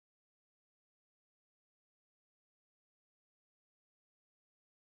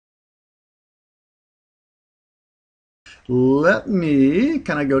let me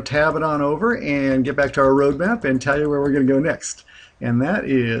kind of go tab it on over and get back to our roadmap and tell you where we're going to go next. And that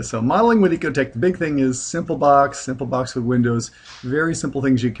is, so modeling with Ecotect, the big thing is simple box with windows, very simple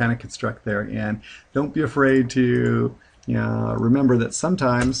things you kind of construct there. And don't be afraid to remember that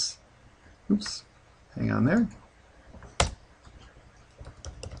sometimes, oops, hang on there.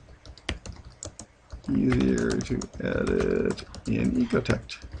 Easier to edit in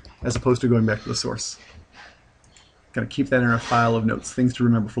Ecotect as opposed to going back to the source. Got to keep that in our file of notes, things to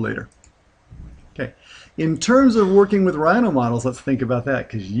remember for later. Okay, in terms of working with Rhino models, let's think about that,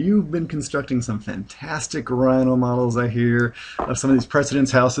 because you've been constructing some fantastic Rhino models, I hear, of some of these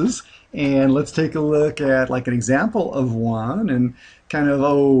precedence houses. And let's take a look at like an example of one and kind of,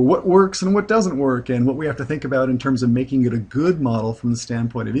 what works and what doesn't work and what we have to think about in terms of making it a good model from the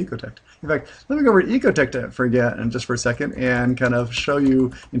standpoint of Ecotect. In fact, let me go over to Ecotect just for a second and kind of show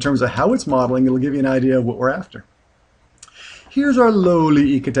you in terms of how it's modeling. It'll give you an idea of what we're after. Here's our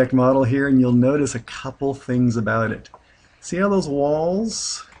lowly Ecotect model here, and you'll notice a couple things about it. See how those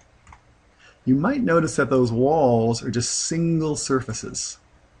walls? You might notice that those walls are just single surfaces.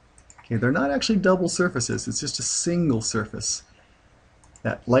 Okay, they're not actually double surfaces, it's just a single surface.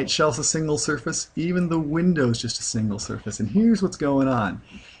 That light shelf's a single surface, even the window's just a single surface. And here's what's going on.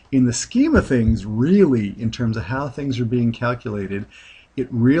 In the scheme of things, really, in terms of how things are being calculated, it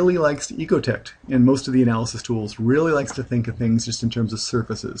really likes to, Ecotect, and most of the analysis tools, really likes to think of things just in terms of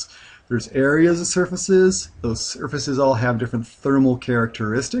surfaces. There's areas of surfaces. Those surfaces all have different thermal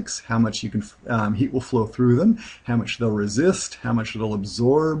characteristics, how much you can heat will flow through them, how much they'll resist, how much it'll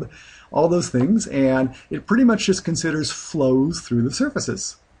absorb, all those things, and it pretty much just considers flows through the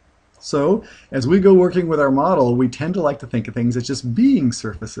surfaces. So as we go working with our model, we tend to like to think of things as just being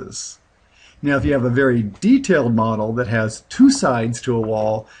surfaces. Now, if you have a very detailed model that has two sides to a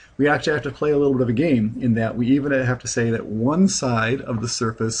wall, we actually have to play a little bit of a game in that we even have to say that one side of the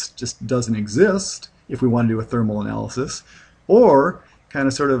surface just doesn't exist if we want to do a thermal analysis, or kind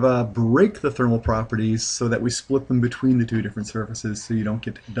of sort of break the thermal properties so that we split them between the two different surfaces so you don't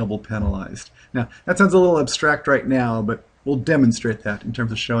get double penalized. Now, that sounds a little abstract right now, but we'll demonstrate that in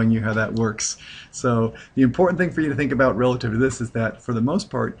terms of showing you how that works. So the important thing for you to think about relative to this is that, for the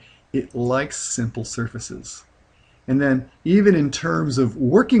most part, it likes simple surfaces. And then even in terms of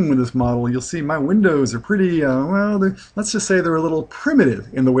working with this model, you'll see my windows are pretty, let's just say they're a little primitive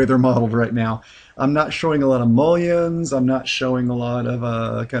in the way they're modeled right now. I'm not showing a lot of mullions. I'm not showing a lot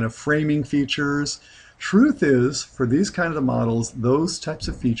of kind of framing features. Truth is, for these kinds of models, those types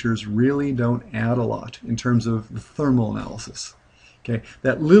of features really don't add a lot in terms of the thermal analysis. Okay,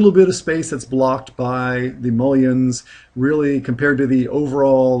 that little bit of space that's blocked by the mullions, really compared to the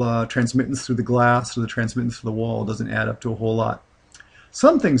overall transmittance through the glass or the transmittance through the wall, doesn't add up to a whole lot.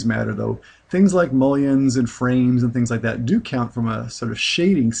 Some things matter though. Things like mullions and frames and things like that do count from a sort of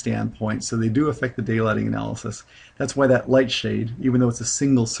shading standpoint, so they do affect the daylighting analysis. That's why that light shade, even though it's a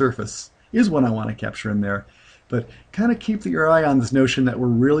single surface, is what I want to capture in there. But kind of keep your eye on this notion that we're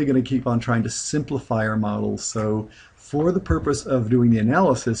really going to keep on trying to simplify our models. So for the purpose of doing the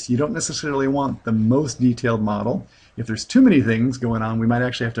analysis, you don't necessarily want the most detailed model. If there's too many things going on, we might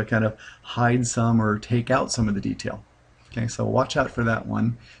actually have to kind of hide some or take out some of the detail. Okay, so watch out for that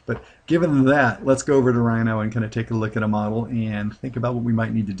one. But given that, let's go over to Rhino and kind of take a look at a model and think about what we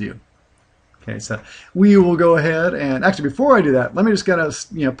might need to do. Okay, so we will go ahead and actually, before I do that, let me just kind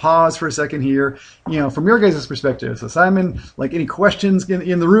of pause for a second here. From your guys' perspective. So Simon, like any questions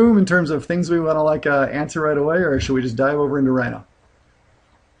in the room in terms of things we want to answer right away, or should we just dive over into Rhino?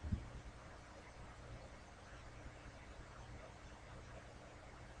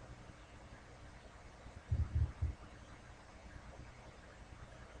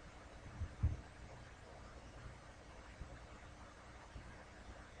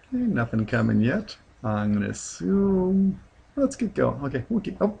 Okay, nothing coming yet. I'm going to assume, let's get going. Okay, we'll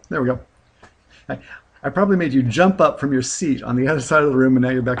keep, oh, there we go. I probably made you jump up from your seat on the other side of the room, and now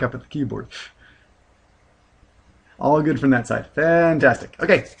you're back up at the keyboard. All good from that side. Fantastic.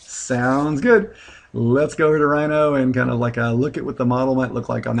 Okay, sounds good. Let's go over to Rhino and kind of like look at what the model might look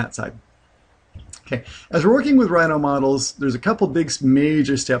like on that side. Okay, as we're working with Rhino models, there's a couple big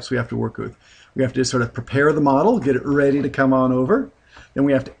major steps we have to work with. We have to sort of prepare the model, get it ready to come on over. Then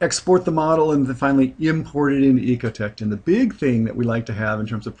we have to export the model and then finally import it into Ecotect. And the big thing that we like to have in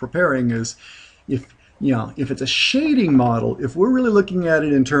terms of preparing is if it's a shading model, if we're really looking at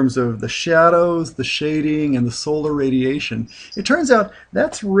it in terms of the shadows, the shading, and the solar radiation, it turns out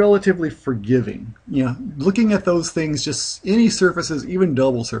that's relatively forgiving. Looking at those things, just any surfaces, even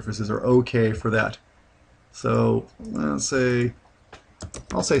double surfaces, are okay for that. So I'll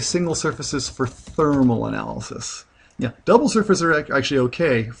say single surfaces for thermal analysis. Yeah, double surfaces are actually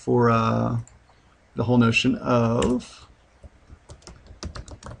okay for the whole notion of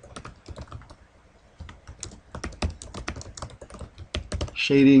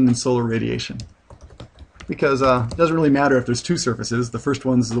shading and solar radiation. Because it doesn't really matter if there's two surfaces. The first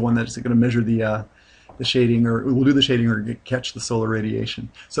one's the one that's going to measure the shading, or will do the shading or catch the solar radiation.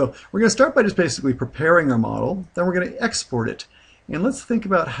 So we're going to start by just basically preparing our model. Then we're going to export it. And let's think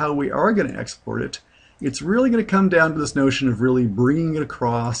about how we are going to export it. It's really going to come down to this notion of really bringing it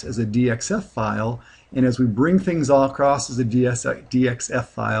across as a DXF file. And as we bring things all across as a DXF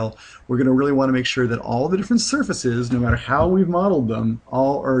file, we're going to really want to make sure that all the different surfaces, no matter how we've modeled them,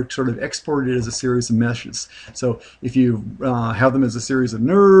 all are sort of exported as a series of meshes. So if you have them as a series of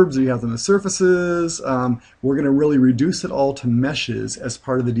NURBs, or you have them as surfaces, we're going to really reduce it all to meshes as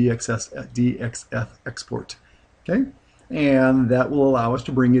part of the DXF export. Okay? And that will allow us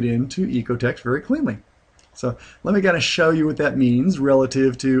to bring it into Ecotect very cleanly. So let me kind of show you what that means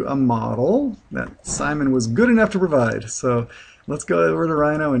relative to a model that Simon was good enough to provide. So let's go over to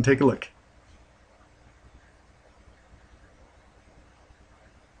Rhino and take a look.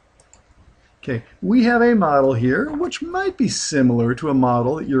 Okay, we have a model here which might be similar to a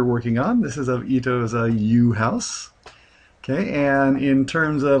model that you're working on. This is of Ito's U house. Okay, and in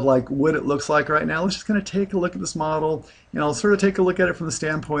terms of like what it looks like right now, let's just kind of take a look at this model, and I'll sort of take a look at it from the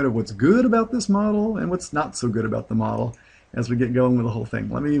standpoint of what's good about this model and what's not so good about the model as we get going with the whole thing.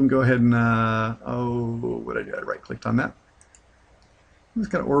 Let me even go ahead and, what did I do? I right-clicked on that.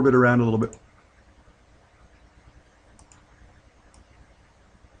 Just kind of orbit around a little bit.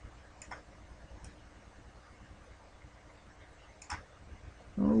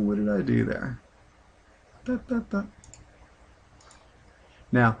 Oh, what did I do there?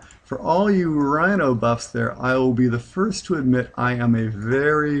 Now, for all you Rhino buffs there, I will be the first to admit I am a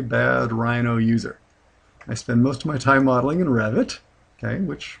very bad Rhino user. I spend most of my time modeling in Revit, okay,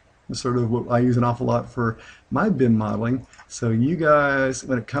 which is sort of what I use an awful lot for my BIM modeling. So you guys,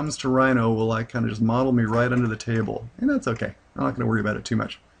 when it comes to Rhino, will like kind of just model me right under the table, and that's okay. I'm not going to worry about it too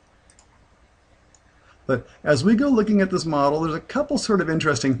much. But as we go looking at this model, there's a couple sort of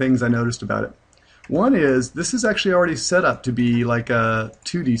interesting things I noticed about it. One is this is actually already set up to be like a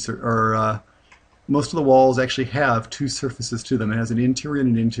 2D, or most of the walls actually have two surfaces to them. It has an interior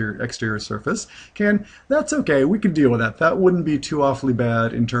and an exterior surface. Okay, and that's okay. We can deal with that. That wouldn't be too awfully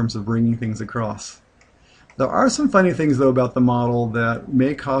bad in terms of bringing things across. There are some funny things, though, about the model that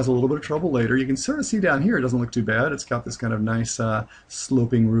may cause a little bit of trouble later. You can sort of see down here, it doesn't look too bad. It's got this kind of nice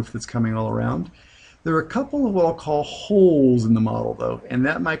sloping roof that's coming all around. There are a couple of what I'll call holes in the model, though, and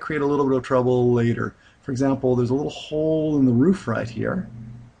that might create a little bit of trouble later. For example, there's a little hole in the roof right here.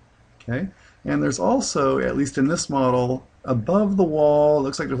 Okay, and there's also, at least in this model, above the wall, it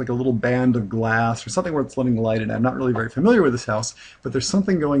looks like there's like a little band of glass or something where it's letting the light in. I'm not really very familiar with this house, but there's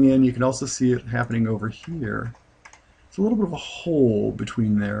something going in. You can also see it happening over here. It's a little bit of a hole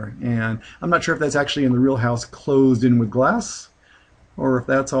between there, and I'm not sure if that's actually in the real house closed in with glass, or if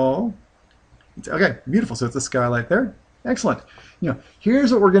that's all. Okay, beautiful. So it's a skylight there. Excellent. You know,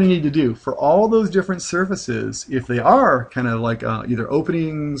 here's what we're going to need to do for all those different surfaces. If they are kind of like either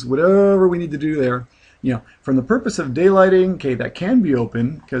openings, whatever we need to do there, you know, from the purpose of daylighting, okay, that can be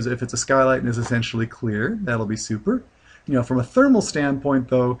open because if it's a skylight and is essentially clear, that'll be super. You know, from a thermal standpoint,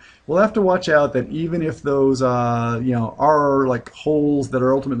 though, we'll have to watch out that even if those, you know, are like holes that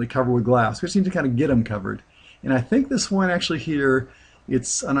are ultimately covered with glass, we just need to kind of get them covered. And I think this one actually here,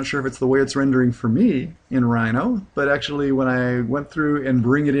 I'm not sure if it's the way it's rendering for me in Rhino, but actually when I went through and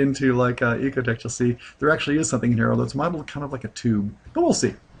bring it into like Ecotect, you'll see there actually is something in here, although it's modeled kind of like a tube. But we'll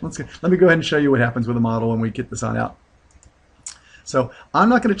see. Let me go ahead and show you what happens with the model when we get this on out. So I'm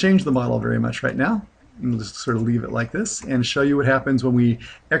not going to change the model very much right now. We'll just sort of leave it like this and show you what happens when we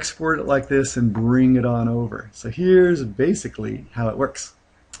export it like this and bring it on over. So here's basically how it works.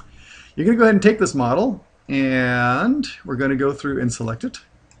 You're going to go ahead and take this model, and we're going to go through and select it.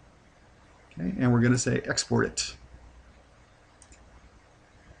 Okay, and we're going to say export it.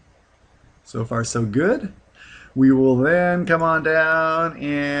 So far so good. We will then come on down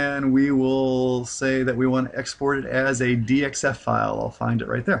and we will say that we want to export it as a DXF file. I'll find it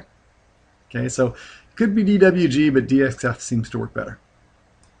right there. Okay, so it could be DWG, but DXF seems to work better.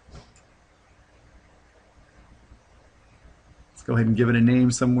 Let's go ahead and give it a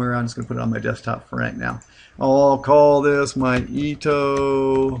name somewhere. I'm just going to put it on my desktop for right now. I'll call this my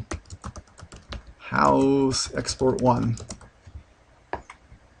Ito House Export 1.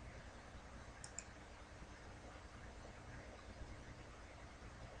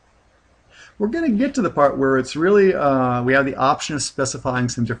 we're going to get to the part where it's really, we have the option of specifying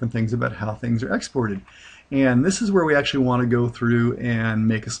some different things about how things are exported. And this is where we actually want to go through and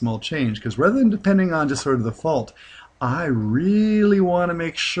make a small change, because rather than depending on just sort of the default, I really want to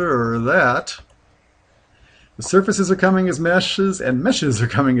make sure that the surfaces are coming as meshes and meshes are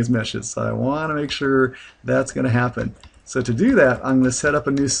coming as meshes. So I want to make sure that's going to happen. So to do that, I'm going to set up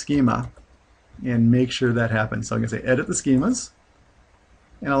a new schema and make sure that happens. So I'm going to say edit the schemas,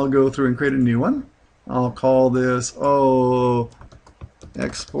 and I'll go through and create a new one. I'll call this,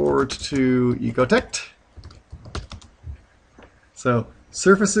 export to Ecotect. So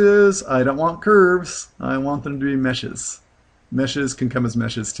surfaces, I don't want curves, I want them to be meshes. Meshes can come as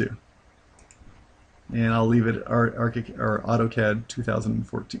meshes too. And I'll leave it AutoCAD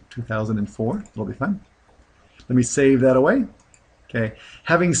 2004, it'll be fine. Let me save that away. Okay,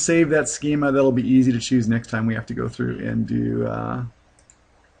 having saved that schema, that'll be easy to choose next time we have to go through and do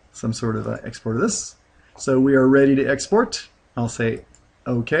some sort of export of this. So we are ready to export. I'll say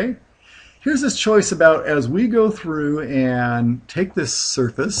OK. Here's this choice about, as we go through and take this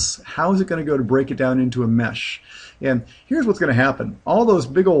surface, how is it going to go to break it down into a mesh? And here's what's going to happen. All those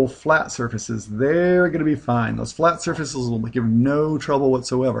big old flat surfaces, they're going to be fine. Those flat surfaces will give no trouble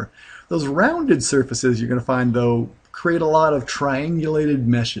whatsoever. Those rounded surfaces, you're going to find, though, create a lot of triangulated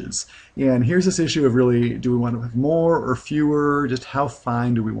meshes. And here's this issue of really, do we want to have more or fewer? Just how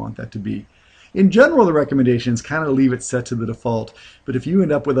fine do we want that to be? In general, the recommendation is kind of leave it set to the default, but if you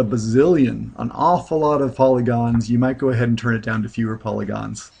end up with a bazillion, an awful lot of polygons, you might go ahead and turn it down to fewer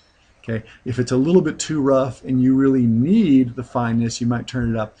polygons. Okay, if it's a little bit too rough and you really need the fineness, you might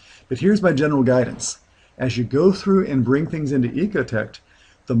turn it up. But here's my general guidance. As you go through and bring things into Ecotect,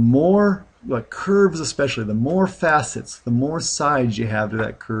 the more, like curves especially, the more facets, the more sides you have to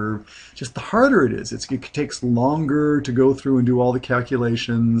that curve, just the harder it is. It takes longer to go through and do all the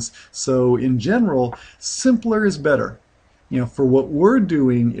calculations. So in general, simpler is better. You know, for what we're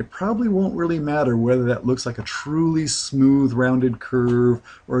doing, it probably won't really matter whether that looks like a truly smooth, rounded curve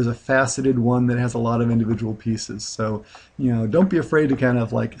or is a faceted one that has a lot of individual pieces. So, you know, don't be afraid to kind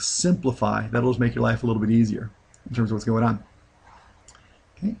of like simplify. That'll just make your life a little bit easier in terms of what's going on.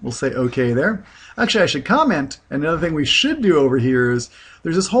 Okay, we'll say OK there. Actually, I should comment, another thing we should do over here is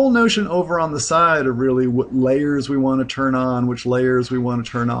there's this whole notion over on the side of really what layers we want to turn on, which layers we want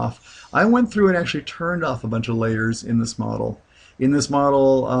to turn off. I went through and actually turned off a bunch of layers in this model. In this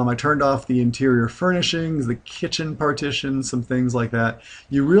model, I turned off the interior furnishings, the kitchen partitions, some things like that.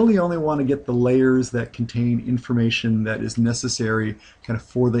 You really only want to get the layers that contain information that is necessary kind of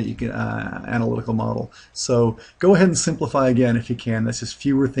for the analytical model. So go ahead and simplify again if you can. That's just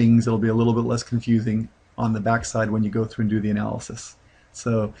fewer things. It'll be a little bit less confusing on the backside when you go through and do the analysis.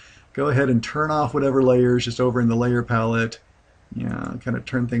 So go ahead and turn off whatever layers just over in the layer palette. Kind of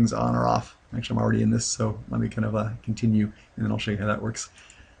turn things on or off. Actually, I'm already in this, so let me kind of continue, and then I'll show you how that works.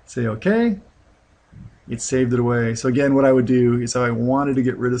 Say OK. It saved it away. So again, what I would do is if I wanted to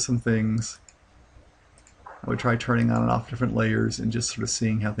get rid of some things, I would try turning on and off different layers and just sort of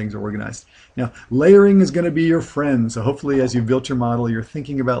seeing how things are organized. Now, layering is going to be your friend, so hopefully as you've built your model, you're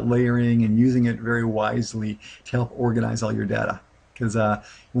thinking about layering and using it very wisely to help organize all your data. Because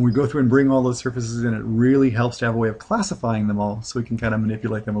when we go through and bring all those surfaces in, it really helps to have a way of classifying them all so we can kind of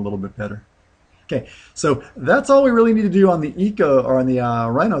manipulate them a little bit better. Okay, so that's all we really need to do on the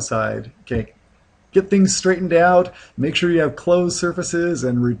Rhino side. Okay, get things straightened out, make sure you have closed surfaces,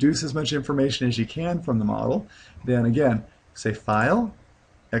 and reduce as much information as you can from the model. Then again, say File,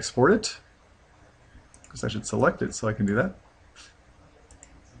 export it. Because I should select it so I can do that.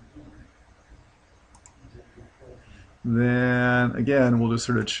 Then again, we'll just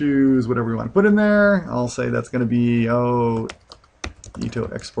sort of choose whatever we want to put in there. I'll say that's going to be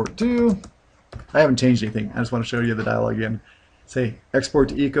RhinoToEcotectAnalysis. I haven't changed anything. I just want to show you the dialog again. Say export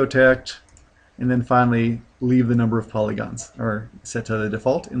to Ecotect, and then finally leave the number of polygons, or set to the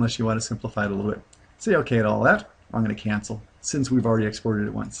default unless you want to simplify it a little bit. Say OK to all that. I'm going to cancel since we've already exported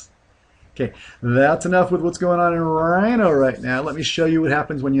it once. Okay, that's enough with what's going on in Rhino right now. Let me show you what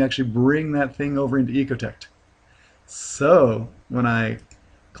happens when you actually bring that thing over into Ecotect. So when I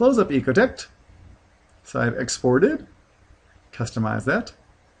close up Ecotect, so I've exported, customize that.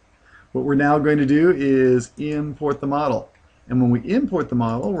 What we're now going to do is import the model. And when we import the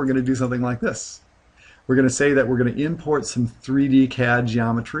model, we're going to do something like this. We're going to say that we're going to import some 3D CAD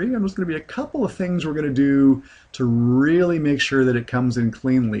geometry, and there's going to be a couple of things we're going to do to really make sure that it comes in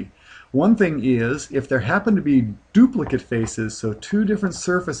cleanly. One thing is, if there happen to be duplicate faces, so two different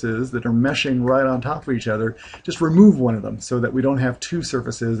surfaces that are meshing right on top of each other, just remove one of them so that we don't have two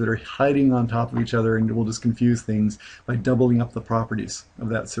surfaces that are hiding on top of each other, and we'll just confuse things by doubling up the properties of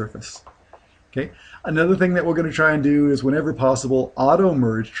that surface. Okay. Another thing that we're going to try and do is, whenever possible,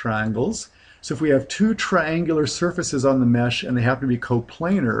 auto-merge triangles. So if we have two triangular surfaces on the mesh and they happen to be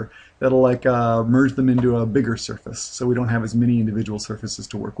coplanar, that'll like merge them into a bigger surface, so we don't have as many individual surfaces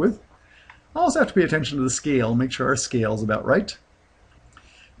to work with. Also have to pay attention to the scale, make sure our scale is about right.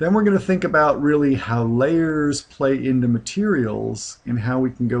 Then we're going to think about really how layers play into materials and how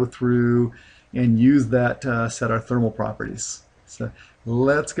we can go through and use that to set our thermal properties. So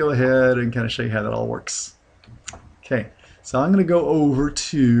let's go ahead and kind of show you how that all works. Okay, so I'm going to go over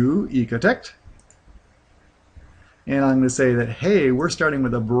to Ecotect. And I'm going to say that, hey, we're starting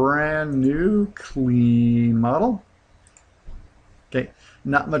with a brand new clean model. Okay,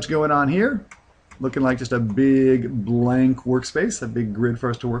 not much going on here. Looking like just a big blank workspace, a big grid for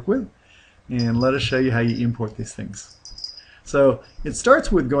us to work with. And let us show you how you import these things. So it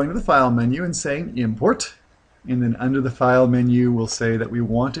starts with going to the File menu and saying Import. And then under the File menu, we'll say that we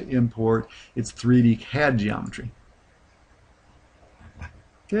want to import its 3D CAD geometry.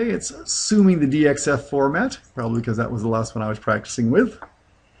 Okay, it's assuming the DXF format, probably because that was the last one I was practicing with.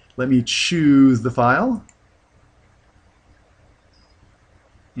 Let me choose the file.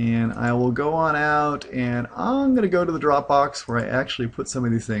 And I will go on out, and I'm going to go to the Dropbox where I actually put some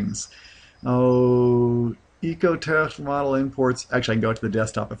of these things. Oh, Ecotect model imports. Actually, I can go to the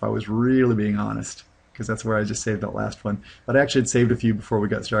desktop if I was really being honest, because that's where I just saved that last one. But I actually had saved a few before we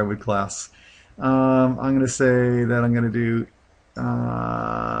got started with class. I'm going to say that I'm going to do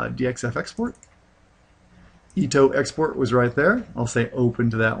DXF export. Ito export was right there. I'll say open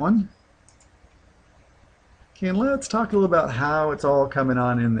to that one. Okay, and let's talk a little about how it's all coming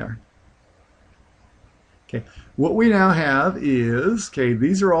on in there. Okay, what we now have is, okay,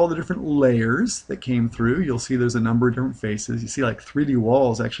 these are all the different layers that came through. You'll see there's a number of different faces. You see like 3D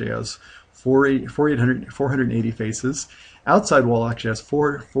walls actually has 480 faces. Outside wall actually has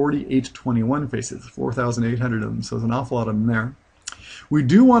 4,821 faces, 4,800 of them, so there's an awful lot of them there. We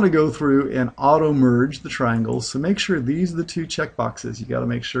do want to go through and auto-merge the triangles, so make sure these are the two checkboxes. You got to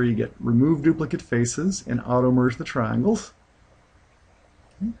make sure you get remove duplicate faces and auto-merge the triangles.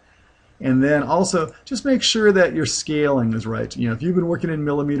 Okay. And then also just make sure that your scaling is right. You know, if you've been working in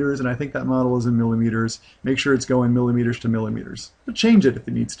millimeters, and I think that model is in millimeters, make sure it's going millimeters to millimeters. But change it if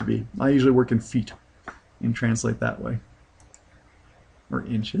it needs to be. I usually work in feet and translate that way. Or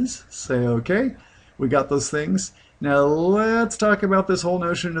inches. Say okay. We got those things. Now let's talk about this whole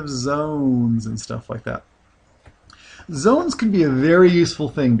notion of zones and stuff like that. Zones can be a very useful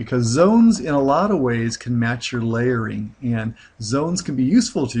thing because zones in a lot of ways can match your layering, and zones can be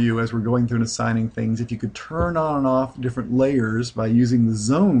useful to you as we're going through and assigning things. If you could turn on and off different layers by using the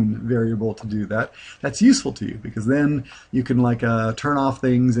zone variable to do that, that's useful to you because then you can like turn off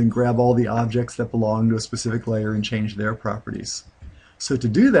things and grab all the objects that belong to a specific layer and change their properties. So to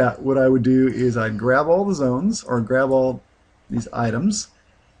do that, what I would do is I'd grab all the zones or grab all these items,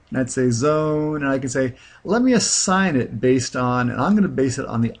 and I'd say zone, and I can say, let me assign it based on, and I'm going to base it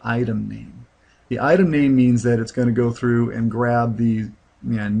on the item name. The item name means that it's going to go through and grab the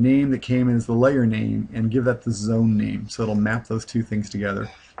name that came in as the layer name and give that the zone name. So it'll map those two things together.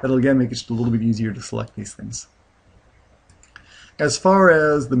 That'll again make it just a little bit easier to select these things. As far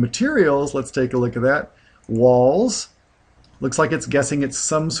as the materials, let's take a look at that. Walls. Looks like it's guessing it's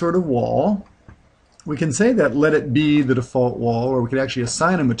some sort of wall. We can say that let it be the default wall, or we could actually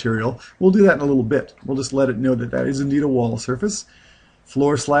assign a material. We'll do that in a little bit. We'll just let it know that that is indeed a wall surface.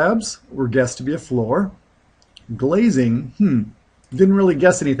 Floor slabs were guessed to be a floor. Glazing, didn't really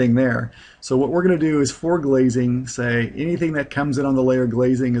guess anything there. So what we're going to do is for glazing, say anything that comes in on the layer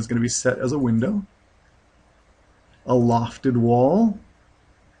glazing is going to be set as a window. A lofted wall.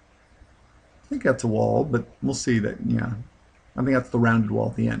 I think that's a wall, but we'll see that, yeah. I think that's the rounded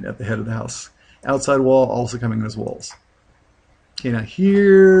wall at the end, at the head of the house. Outside wall also coming as walls. Okay, now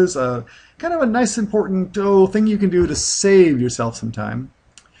here's a kind of a nice important thing you can do to save yourself some time.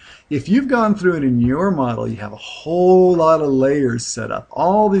 If you've gone through and in your model you have a whole lot of layers set up,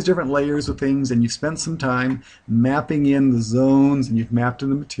 all these different layers of things, and you've spent some time mapping in the zones and you've mapped in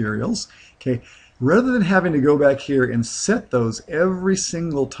the materials, okay, rather than having to go back here and set those every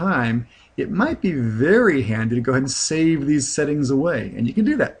single time, it might be very handy to go ahead and save these settings away, and you can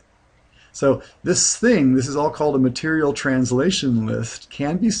do that. So this is all called a material translation list,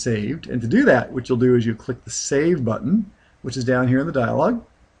 can be saved, and to do that, what you'll do is you click the Save button, which is down here in the dialog,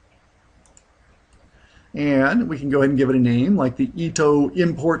 and we can go ahead and give it a name, like the Ito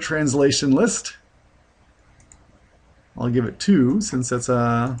Import Translation List. I'll give it 2, since that's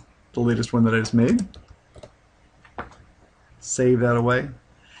the latest one that I just made. Save that away.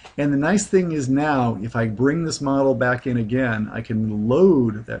 And the nice thing is now, if I bring this model back in again, I can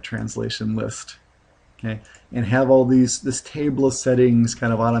load that translation list, okay, and have all this table of settings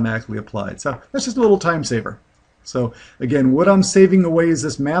kind of automatically applied. So that's just a little time saver. So again, what I'm saving away is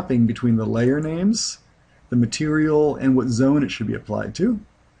this mapping between the layer names, the material, and what zone it should be applied to.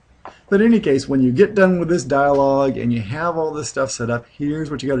 But in any case, when you get done with this dialog and you have all this stuff set up, here's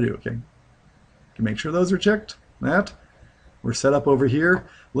what you got to do, okay? You make sure those are checked. That. We're set up over here.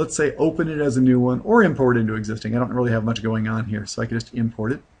 Let's say open it as a new one or import into existing. I don't really have much going on here, so I can just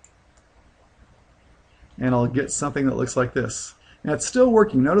import it. And I'll get something that looks like this. Now it's still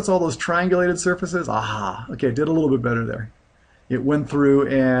working. Notice all those triangulated surfaces? Aha, okay, did a little bit better there. It went through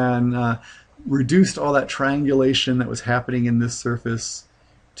and reduced all that triangulation that was happening in this surface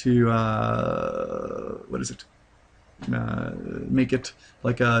to, what is it? Make it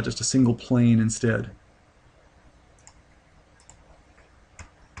like just a single plane instead.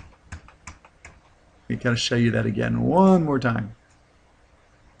 Let me kind of show you that again one more time.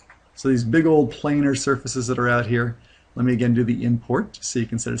 So these big old planar surfaces that are out here, let me again do the import so you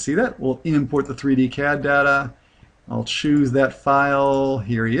can sort of see that. We'll import the 3D CAD data. I'll choose that file.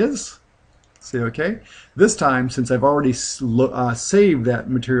 Here he is. Say OK. This time, since I've already saved that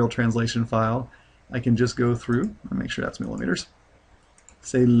material translation file, I can just go through and make sure that's millimeters.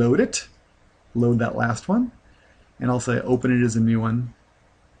 Say load it. Load that last one. And I'll say open it as a new one.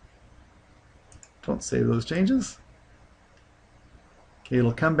 Don't save those changes. Okay,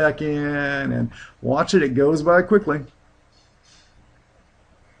 it'll come back in and watch it. It goes by quickly.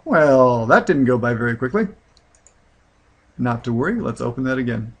 Well, that didn't go by very quickly. Not to worry. Let's open that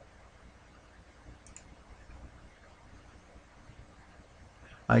again.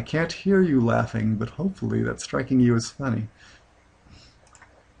 I can't hear you laughing, but hopefully that's striking you as funny.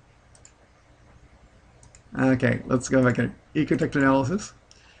 Okay, let's go back at EcotectAnalysis.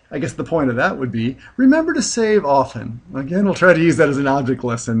 I guess the point of that would be, remember to save often. Again, we'll try to use that as an object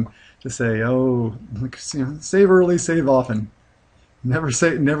lesson to say, oh, save early, save often.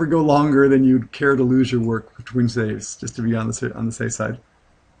 Never go longer than you'd care to lose your work between saves, just to be on the safe side.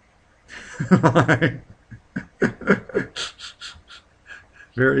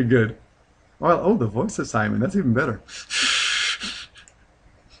 Very good. Well, oh, the voice assignment, that's even better.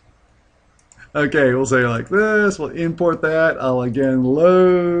 Okay, we'll say like this, we'll import that, I'll again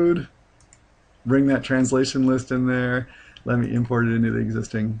load, bring that translation list in there, let me import it into the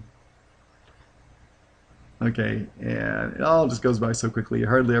existing. Okay, and it all just goes by so quickly, you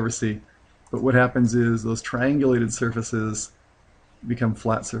hardly ever see. But what happens is those triangulated surfaces become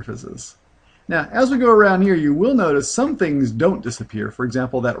flat surfaces. Now, as we go around here, you will notice some things don't disappear. For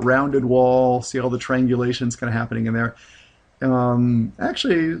example, that rounded wall, see all the triangulations kind of happening in there.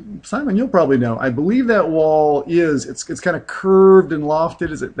 Actually, Simon, you'll probably know. I believe that wall it's kind of curved and lofted.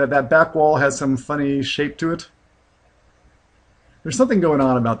 Is it that back wall has some funny shape to it? There's something going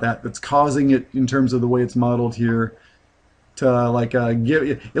on about that that's causing it, in terms of the way it's modeled here, to like give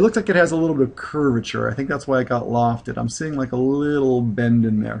it looks like it has a little bit of curvature. I think that's why it got lofted. I'm seeing like a little bend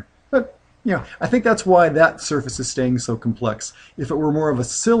in there. But you know, I think that's why that surface is staying so complex. If it were more of a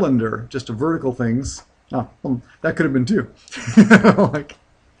cylinder, just a vertical things, oh, well, that could have been too.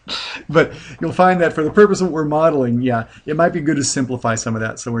 But you'll find that for the purpose of what we're modeling, yeah, it might be good to simplify some of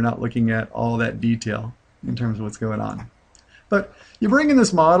that so we're not looking at all that detail in terms of what's going on. But you bring in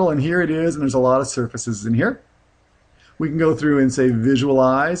this model, and here it is, and there's a lot of surfaces in here. We can go through and say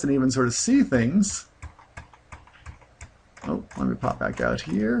visualize and even sort of see things. Oh, let me pop back out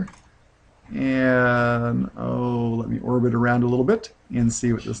here. And, oh, let me orbit around a little bit and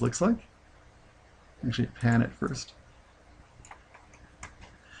see what this looks like. Actually, pan it first.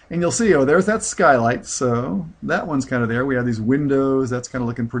 And you'll see, oh, there's that skylight, so that one's kind of there. We have these windows. That's kind of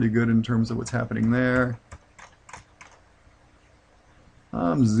looking pretty good in terms of what's happening there.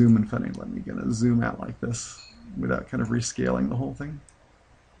 I'm zooming funny. Let me get a zoom out like this without kind of rescaling the whole thing.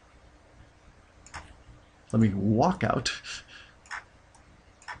 Let me walk out.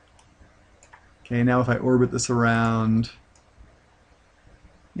 Okay, now if I orbit this around,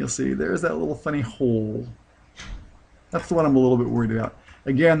 you'll see there's that little funny hole. That's the one I'm a little bit worried about.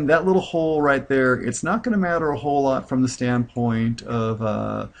 Again, that little hole right there, it's not going to matter a whole lot from the standpoint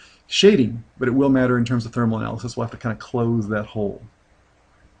of shading, but it will matter in terms of thermal analysis. We'll have to kind of close that hole.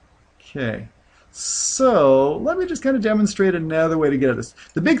 Okay, so let me just kind of demonstrate another way to get at this.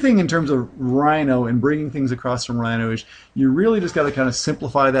 The big thing in terms of Rhino and bringing things across from Rhino is you really just got to kind of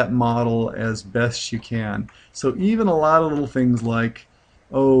simplify that model as best you can. So even a lot of little things like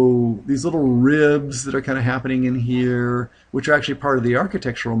oh, these little ribs that are kind of happening in here, which are actually part of the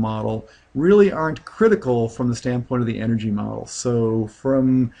architectural model, really aren't critical from the standpoint of the energy model. So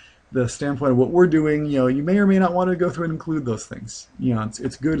from the standpoint of what we're doing, you may or may not want to go through and include those things.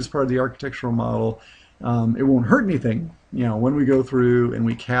 It's good as part of the architectural model. It won't hurt anything, when we go through and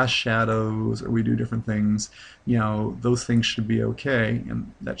we cast shadows or we do different things, those things should be okay,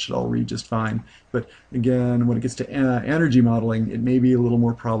 and that should all read just fine. But again, when it gets to energy modeling, it may be a little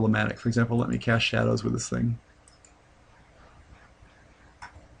more problematic. For example, let me cast shadows with this thing.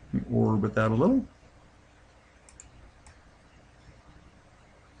 Let me orbit that a little.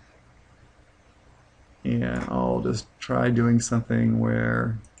 And I'll just try doing something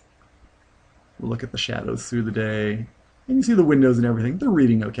where we'll look at the shadows through the day. And you see the windows and everything. They're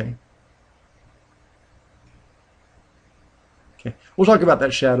reading okay. Okay, we'll talk about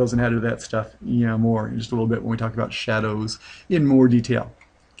that shadows and how to do that stuff more in just a little bit when we talk about shadows in more detail.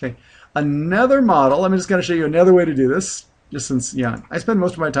 Okay, another model, I'm just going to show you another way to do this, just since, I spend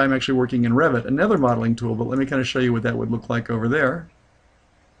most of my time actually working in Revit, another modeling tool, but let me kind of show you what that would look like over there.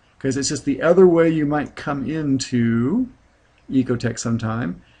 Because it's just the other way you might come into Ecotect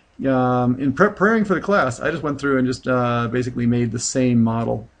sometime. In preparing for the class, I just went through and just basically made the same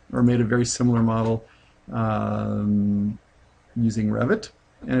model, or made a very similar model using Revit.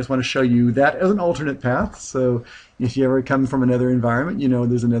 And I just want to show you that as an alternate path. So if you ever come from another environment,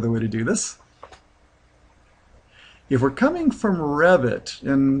 there's another way to do this. If we're coming from Revit,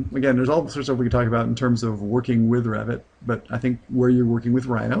 and again, there's all sorts of stuff we can talk about in terms of working with Revit, but I think where you're working with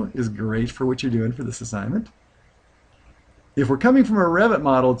Rhino is great for what you're doing for this assignment. If we're coming from a Revit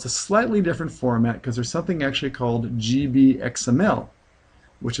model, it's a slightly different format because there's something actually called GBXML,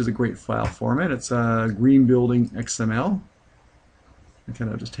 which is a great file format. It's a green building XML. I kind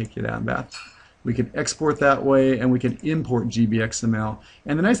of just take you down that. We can export that way, and we can import GBXML.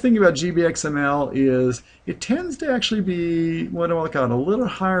 And the nice thing about GBXML is it tends to actually be, what do I call it, a little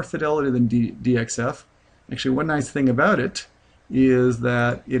higher fidelity than DXF. Actually, one nice thing about it is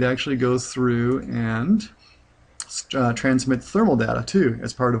that it actually goes through and transmits thermal data too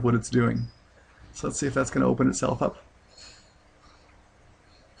as part of what it's doing. So let's see if that's going to open itself up.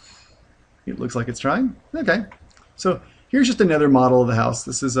 It looks like it's trying. Okay. So here's just another model of the house.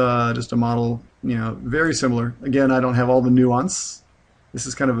 This is just a model, very similar. Again, I don't have all the nuance. This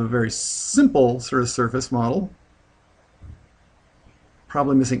is kind of a very simple sort of surface model.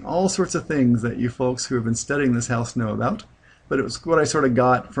 Probably missing all sorts of things that you folks who have been studying this house know about. But it was what I sort of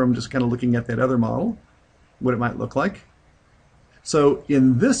got from just kind of looking at that other model, what it might look like. So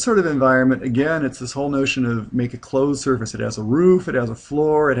in this sort of environment, again, it's this whole notion of make a closed surface. It has a roof, it has a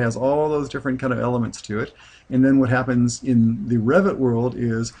floor, it has all those different kind of elements to it. And then what happens in the Revit world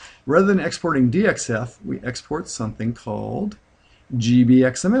is, rather than exporting DXF, we export something called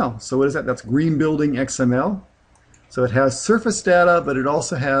GBXML. So what is that? That's green building XML. So it has surface data, but it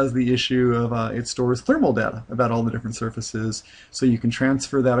also has the issue of it stores thermal data about all the different surfaces. So you can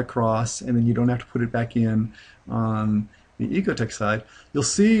transfer that across, and then you don't have to put it back in on the Ecotect side. You'll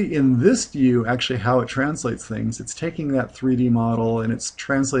see in this view actually how it translates things. It's taking that 3D model and it's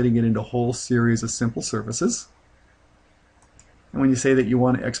translating it into a whole series of simple surfaces. And when you say that you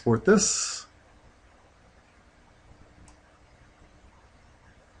want to export this,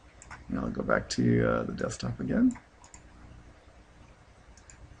 and I'll go back to the desktop again.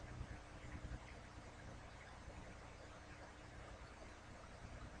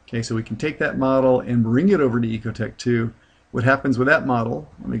 Okay, so we can take that model and bring it over to Ecotect 2. What happens with that model,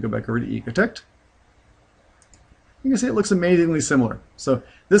 let me go back over to Ecotect. You can see it looks amazingly similar. So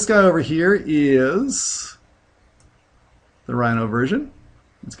this guy over here is the Rhino version.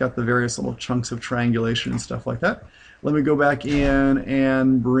 It's got the various little chunks of triangulation and stuff like that. Let me go back in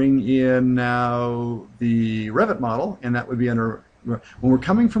and bring in now the Revit model, and that would be under, when we're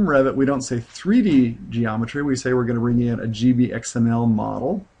coming from Revit, we don't say 3D geometry, we say we're going to bring in a GBXML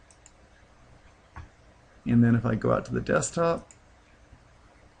model. And then if I go out to the desktop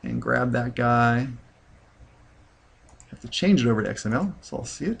and grab that guy, I have to change it over to XML, so I'll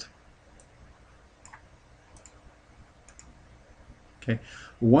see it. Okay,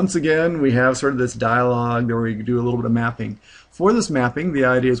 once again, we have sort of this dialogue where we do a little bit of mapping. For this mapping, the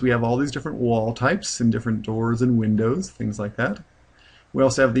idea is we have all these different wall types and different doors and windows, things like that. We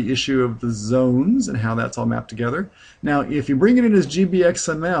also have the issue of the zones and how that's all mapped together. Now, if you bring it in as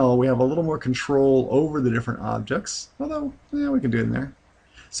GBXML, we have a little more control over the different objects, although, yeah, we can do it in there.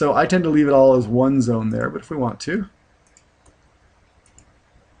 So I tend to leave it all as one zone there, but if we want to, you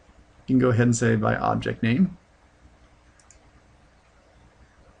can go ahead and say by object name.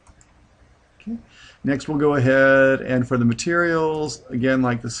 Okay. Next we'll go ahead and for the materials, again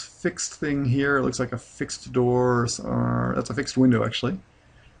like this fixed thing here, it looks like a fixed door, or that's a fixed window actually.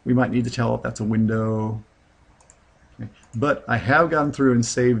 We might need to tell if that's a window. Okay. But I have gone through and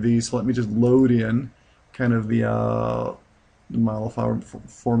saved these, so let me just load in kind of the model file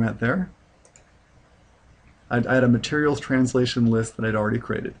format there. I had a materials translation list that I'd already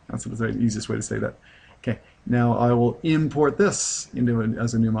created. That's the easiest way to say that. Okay, now I will import this into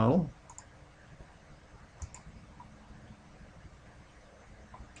as a new model.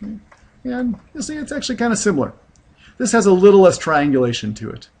 Okay. And you'll see it's actually kind of similar. This has a little less triangulation to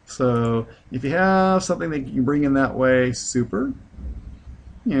it. So if you have something that you can bring in that way, super.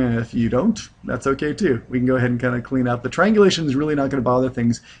 Yeah, if you don't, that's okay too. We can go ahead and kind of clean up. The triangulation is really not going to bother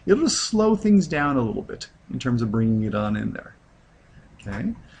things. It'll just slow things down a little bit in terms of bringing it on in there.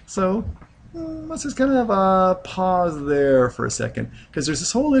 Okay, so let's just kind of pause there for a second, because there's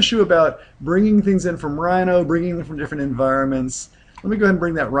this whole issue about bringing things in from Rhino, bringing them from different environments. Let me go ahead and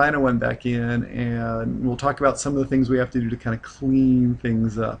bring that Rhino one back in, and we'll talk about some of the things we have to do to kind of clean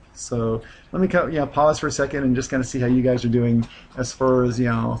things up. So let me pause for a second and just kind of see how you guys are doing as far as,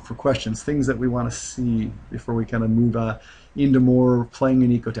 for questions, things that we want to see before we kind of move into more playing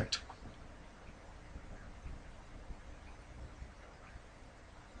in Ecotect.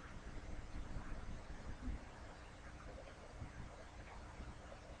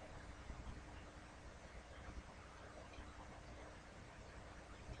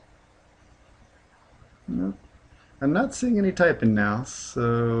 No, I'm not seeing any typing now,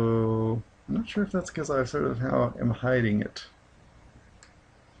 so I'm not sure if that's because I sort of how I'm hiding it.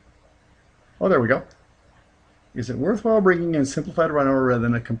 Oh, there we go. Is it worthwhile bringing in simplified Rhino rather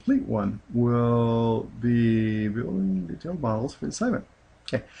than a complete one? Will be building detailed models for the assignment.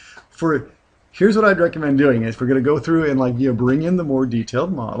 Okay. Here's what I'd recommend doing is we're going to go through and bring in the more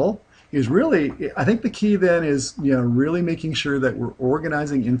detailed model. Is really, I think the key then is really making sure that we're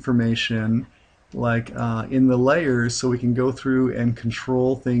organizing information in the layers so we can go through and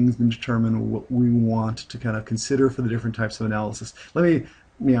control things and determine what we want to kind of consider for the different types of analysis. Let me,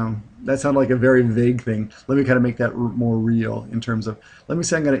 that sounded like a very vague thing. Let me kind of make that more real in terms of, let me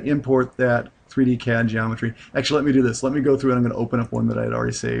say I'm going to import that 3D CAD geometry. Actually, let me do this. Let me go through and I'm going to open up one that I had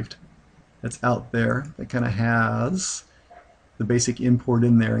already saved that's out there that kind of has the basic import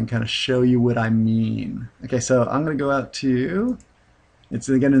in there and kind of show you what I mean. Okay, so I'm going to go out to, it's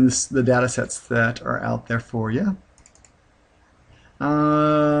again in the data sets that are out there for you.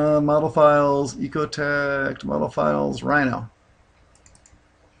 Model files, Ecotect, model files, Rhino.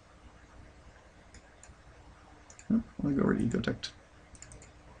 Oh, let me go over to Ecotect.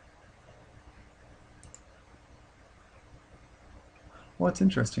 Well, that's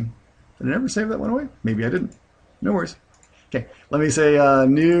interesting. Did I never save that one away? Maybe I didn't. No worries. Okay, let me say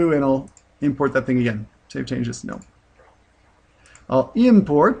new and I'll import that thing again. Save changes, no. I'll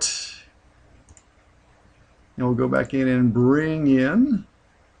import, and we'll go back in and bring in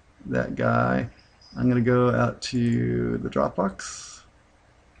that guy. I'm going to go out to the Dropbox.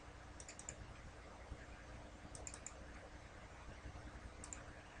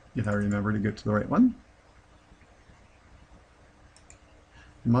 If I remember to go to the right one.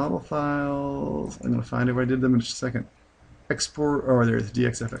 Model files, I'm going to find it where I did them in just a second. Export, oh, there's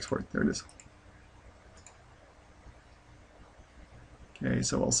DXF export, there it is. Okay,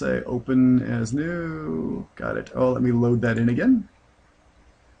 so I'll say open as new. Got it. Oh, let me load that in again.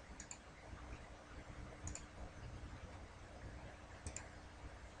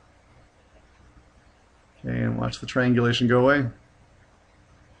 Okay, and watch the triangulation go away.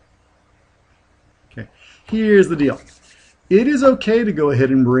 Okay, here's the deal. It is okay to go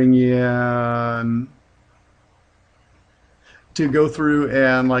ahead and bring in, to go through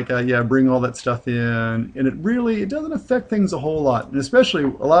and bring all that stuff in, and it doesn't affect things a whole lot, and especially a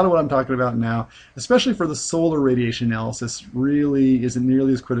lot of what I'm talking about now, especially for the solar radiation analysis, really isn't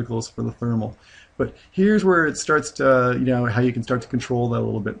nearly as critical as for the thermal. But here's where it starts to, how you can start to control that a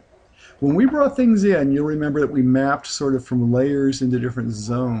little bit. When we brought things in, you'll remember that we mapped sort of from layers into different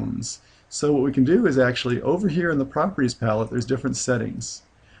zones. So what we can do is actually over here in the properties palette, there's different settings.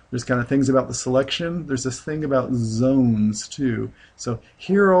 There's kind of things about the selection. There's this thing about zones too. So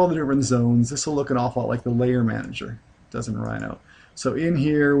here are all the different zones. This will look an awful lot like the layer manager. It does in Rhino. So in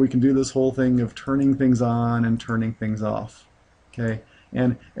here we can do this whole thing of turning things on and turning things off. Okay,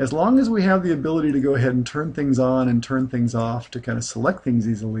 and as long as we have the ability to go ahead and turn things on and turn things off to kind of select things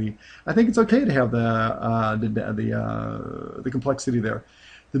easily, I think it's okay to have the complexity there.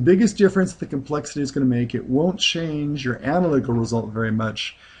 The biggest difference the complexity is going to make, it won't change your analytical result very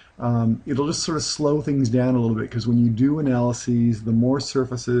much. it'll just sort of slow things down a little bit, because when you do analyses, the more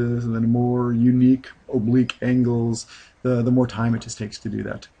surfaces and then more unique oblique angles, the more time it just takes to do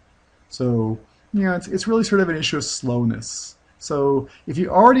that. So yeah, it's really sort of an issue of slowness. So if you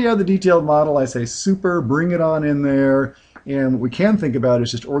already have the detailed model, I say super, bring it on in there. And what we can think about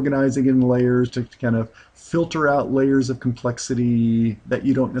is just organizing in layers to kind of filter out layers of complexity that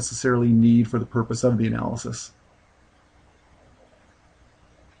you don't necessarily need for the purpose of the analysis.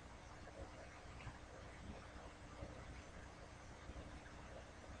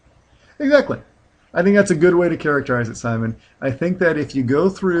 Exactly. I think that's a good way to characterize it, Simon. I think that if you go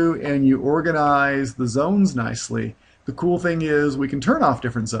through and you organize the zones nicely, the cool thing is we can turn off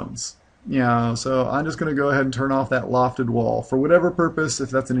different zones. Yeah, so I'm just going to go ahead and turn off that lofted wall for whatever purpose, if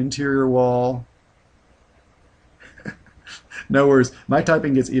that's an interior wall. No worries. My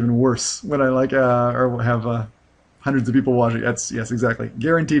typing gets even worse when I or have hundreds of people watching. Yes, exactly.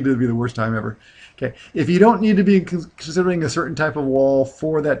 Guaranteed to be the worst time ever. Okay, if you don't need to be considering a certain type of wall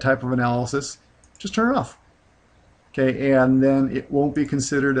for that type of analysis, just turn it off. Okay, and then it won't be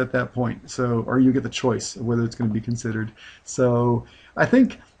considered at that point. So, or you get the choice of whether it's going to be considered. So, I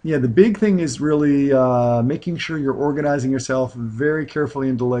think, yeah, the big thing is really making sure you're organizing yourself very carefully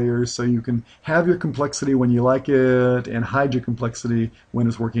into layers so you can have your complexity when you like it and hide your complexity when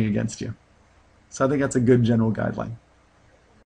it's working against you. So I think that's a good general guideline.